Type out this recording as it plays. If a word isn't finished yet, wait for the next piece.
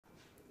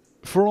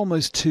For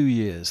almost 2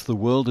 years, the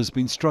world has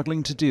been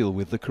struggling to deal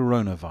with the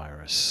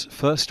coronavirus,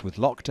 first with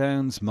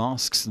lockdowns,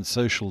 masks and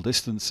social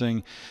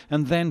distancing,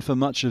 and then for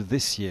much of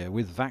this year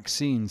with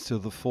vaccines to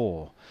the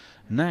fore.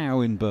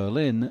 Now in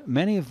Berlin,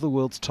 many of the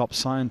world's top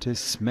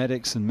scientists,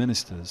 medics and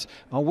ministers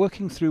are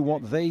working through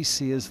what they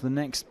see as the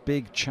next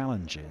big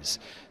challenges,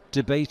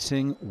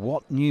 debating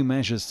what new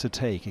measures to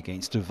take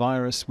against a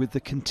virus with the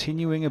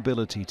continuing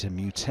ability to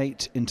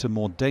mutate into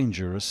more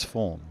dangerous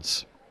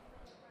forms.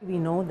 We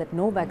know that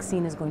no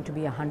vaccine is going to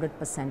be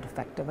 100%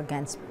 effective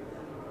against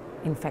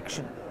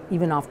infection,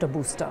 even after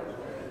booster.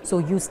 So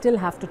you still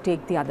have to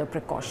take the other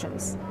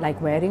precautions,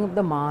 like wearing of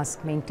the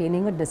mask,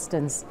 maintaining a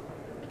distance,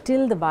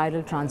 till the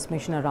viral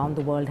transmission around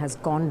the world has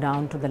gone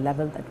down to the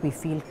level that we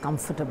feel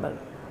comfortable.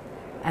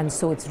 And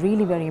so it's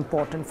really very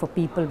important for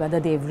people, whether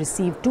they've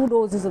received 2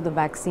 doses of the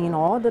vaccine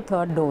or the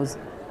 3rd dose,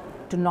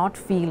 to not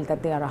feel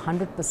that they are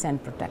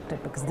 100%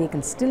 protected, because they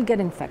can still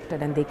get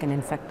infected and they can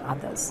infect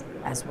others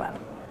as well.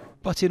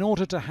 But in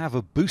order to have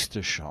a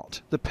booster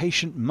shot, the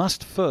patient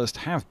must first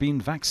have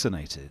been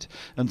vaccinated,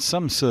 and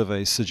some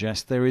surveys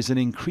suggest there is an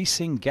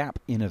increasing gap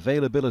in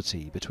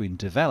availability between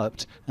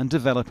developed and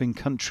developing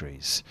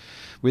countries,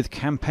 with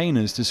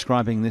campaigners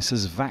describing this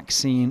as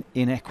vaccine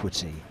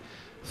inequity.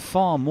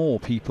 Far more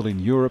people in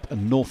Europe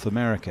and North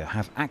America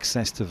have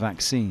access to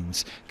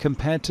vaccines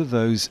compared to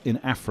those in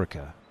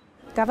Africa.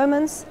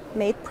 Governments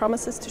made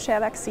promises to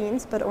share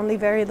vaccines, but only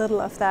very little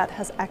of that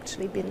has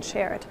actually been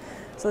shared.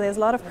 So there's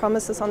a lot of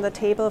promises on the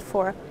table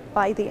for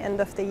by the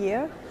end of the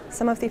year.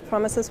 Some of these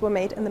promises were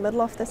made in the middle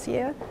of this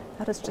year.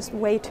 That is just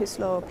way too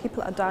slow.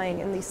 People are dying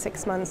in these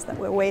 6 months that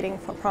we're waiting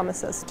for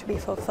promises to be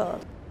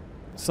fulfilled.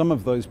 Some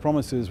of those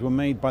promises were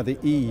made by the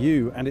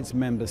EU and its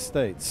member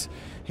states.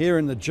 Here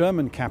in the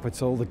German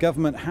capital, the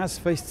government has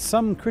faced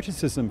some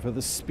criticism for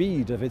the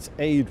speed of its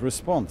aid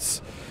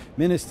response.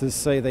 Ministers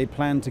say they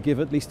plan to give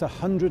at least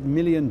 100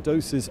 million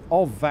doses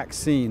of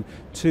vaccine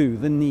to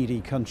the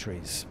needy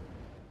countries.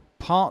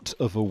 Part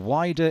of a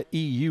wider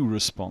EU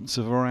response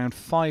of around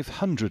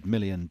 500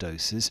 million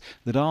doses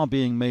that are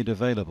being made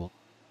available.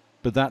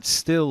 But that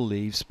still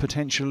leaves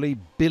potentially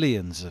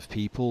billions of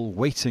people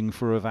waiting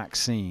for a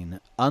vaccine,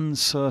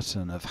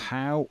 uncertain of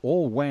how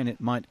or when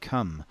it might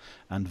come,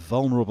 and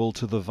vulnerable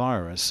to the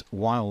virus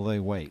while they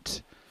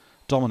wait.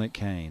 Dominic,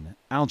 Kane,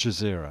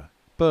 Jazeera,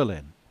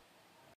 Berlin.